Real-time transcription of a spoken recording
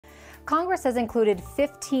Congress has included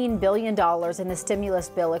 $15 billion in the stimulus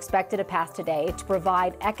bill expected to pass today to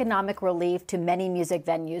provide economic relief to many music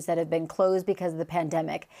venues that have been closed because of the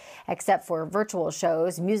pandemic. Except for virtual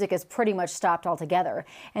shows, music is pretty much stopped altogether.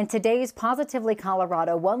 And today's Positively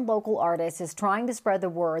Colorado, one local artist is trying to spread the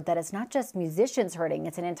word that it's not just musicians hurting,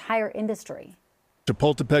 it's an entire industry.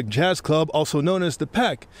 Chapultepec Jazz Club, also known as the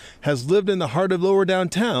Peck, has lived in the heart of lower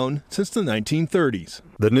downtown since the 1930s.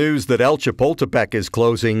 The news that El Chapultepec is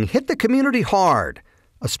closing hit the community hard,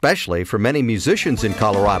 especially for many musicians in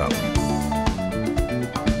Colorado.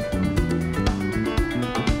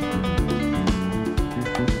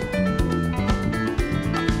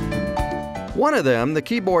 One of them, the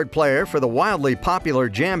keyboard player for the wildly popular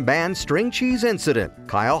jam band String Cheese Incident,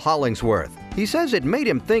 Kyle Hollingsworth. He says it made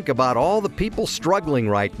him think about all the people struggling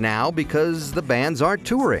right now because the bands aren't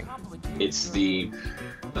touring. It's the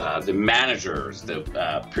managers,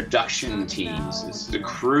 the production teams, it's the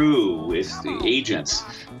crew, it's the agents.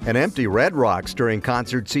 An empty Red Rocks during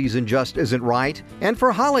concert season just isn't right. And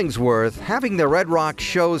for Hollingsworth, having the Red Rocks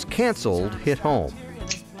shows canceled hit home.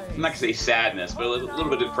 I'm not gonna say sadness, but a little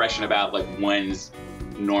bit of depression about like when's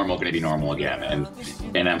normal going to be normal again.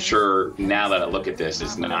 And I'm sure now that I look at this,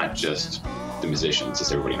 it's not just the musicians,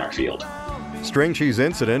 it's everybody in our field. String Cheese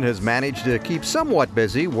Incident has managed to keep somewhat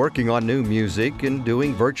busy working on new music and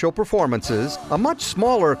doing virtual performances. A much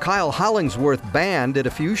smaller Kyle Hollingsworth band did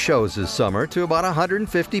a few shows this summer to about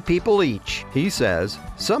 150 people each. He says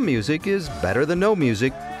some music is better than no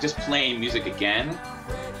music. Just playing music again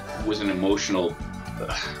was an emotional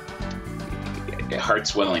heart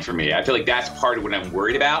swelling for me. I feel like that's part of what I'm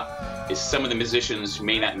worried about, is some of the musicians who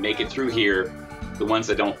may not make it through here, the ones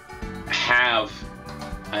that don't have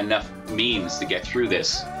enough means to get through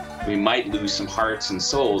this. We might lose some hearts and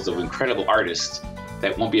souls of incredible artists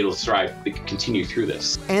that won't be able to strive to continue through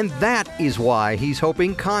this. And that is why he's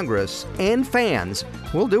hoping Congress and fans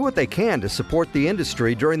will do what they can to support the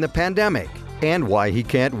industry during the pandemic, and why he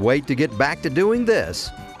can't wait to get back to doing this,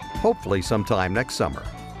 hopefully sometime next summer.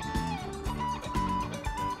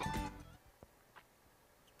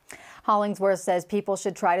 Hollingsworth says people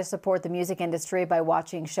should try to support the music industry by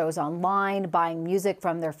watching shows online, buying music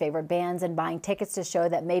from their favorite bands, and buying tickets to show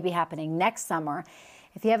that may be happening next summer.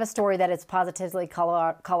 If you have a story that is Positively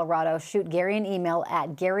Colorado, shoot Gary an email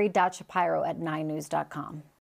at gary.shapiro@9news.com.